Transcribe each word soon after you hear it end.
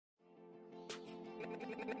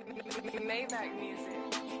Maybach music.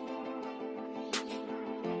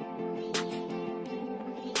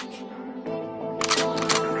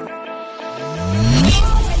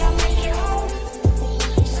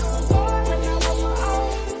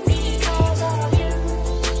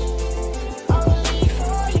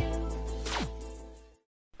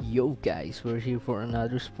 Yo guys, we're here for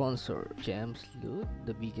another sponsor, GEMSLOOT,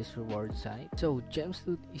 the biggest reward site. So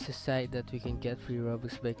GEMSLOOT is a site that we can get free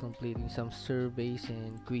Robux by completing some surveys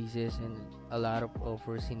and quizzes and a lot of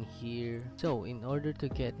offers in here. So in order to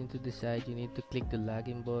get into the site, you need to click the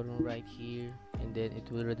login button right here, and then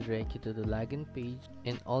it will redirect you to the login page,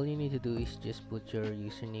 and all you need to do is just put your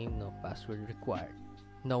username, no password required.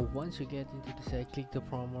 Now once you get into the site, click the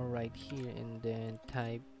promo right here and then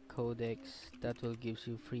type codex. That will gives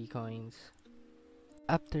you free coins.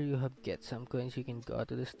 After you have get some coins, you can go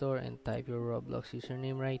to the store and type your Roblox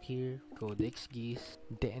username right here, contactcodexgeas,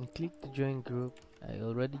 then click the join group. I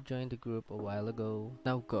already joined the group a while ago.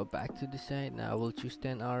 Now go back to the site. Now I will choose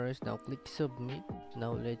 10 hours. Now click submit.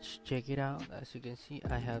 Now let's check it out. As you can see,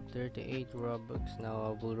 I have 38 Robux. Now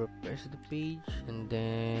I will refresh the page and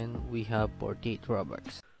then we have 48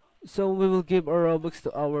 Robux. So we will give our Robux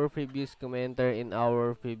to our previous commenter in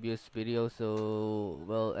our previous video. So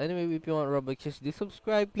well, anyway, if you want Robux, just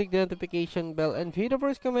subscribe, click the notification bell, and be the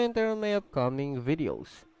first commenter on my upcoming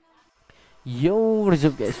videos. Yo, what's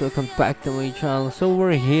up guys, welcome back to my channel. So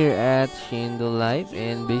we're here at Shindo Live,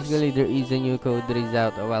 and basically there is a new code that is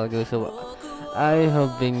out a while ago. So I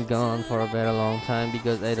have been gone for a very long time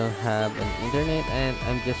because I don't have an internet and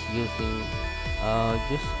I'm just using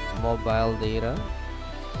just mobile data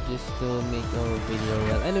just to make our video.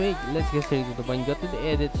 Well, anyway, let's get straight to the point. Go to the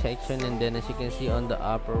edit section, and then as you can see on the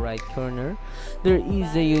upper right corner, there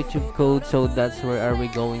is a YouTube code. So that's where are we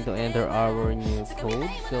going to enter our new code.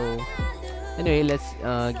 So anyway, let's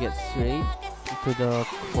get straight to the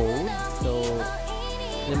code. So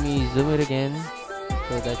let me zoom it again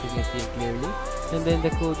so that you can see it clearly. And then the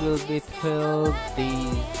code will be 12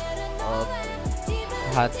 days of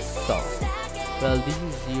hot sauce. Well, this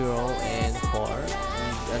is 0 and 4.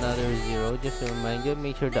 Another 0. Just to remind you,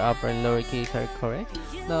 make sure the upper and lower case are correct.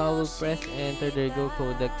 Now I will press enter. There you go,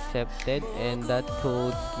 code accepted, and that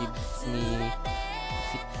code gives me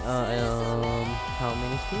how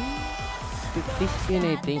many spins? 50 spin,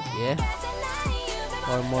 I think. Yeah,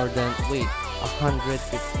 or more than, wait,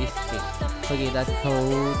 150 spin. Okay, that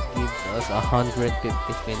code gives us 150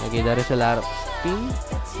 spin. Okay, that is a lot of spin.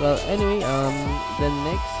 Well, anyway, the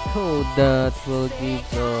next code that will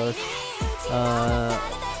give us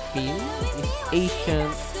spin is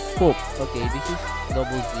Asian Poop. Okay, this is 00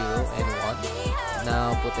 and 1.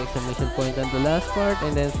 Now put exclamation point on the last part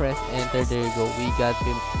and then press enter. There you go, we got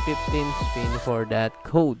 15 spin for that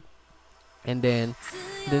code. And then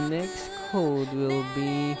the next code will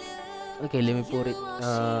be, okay, let me put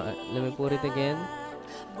it again.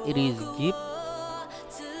 It is Gip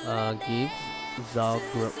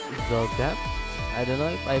Zogap. I don't know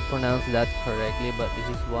if I pronounced that correctly, but this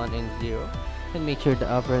is 1 and 0. And make sure the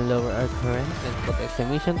upper and lower are correct, and put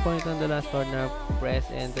exclamation point on the last part. Now press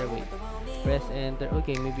enter. Wait, press enter.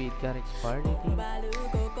 Okay, maybe it got expired, I think.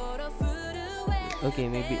 Okay,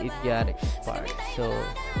 maybe it got expired, so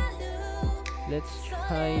let's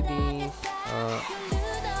try this.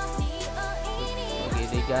 Okay,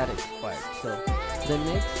 they got expired. So the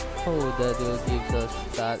next code that will give us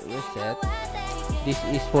stat reset. This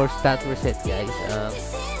is for stat reset, guys.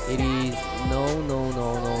 It is no.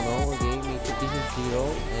 Okay, this is 0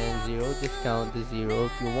 and 0. Just count the 0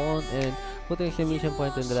 if you want, and put the exclamation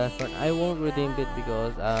point on the last part. I won't redeem it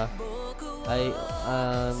because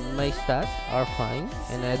my stats are fine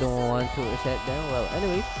and I don't want to reset them. Well,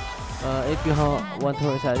 anyway, if you want to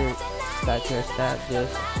reset your stat,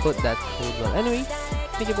 just put that code. Well, anyway,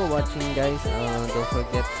 thank you for watching, guys. Don't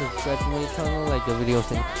forget to subscribe to my channel, like the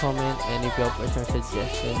videos, and comment. And if you have questions or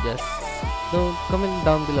suggestions, just don't comment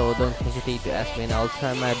down below. Don't hesitate to ask me, and I'll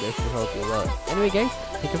try my best to help you. Well, anyway, guys,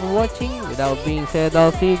 thank you for watching. Without being said,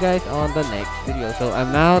 I'll see you guys on the next video. So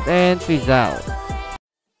I'm out and peace out.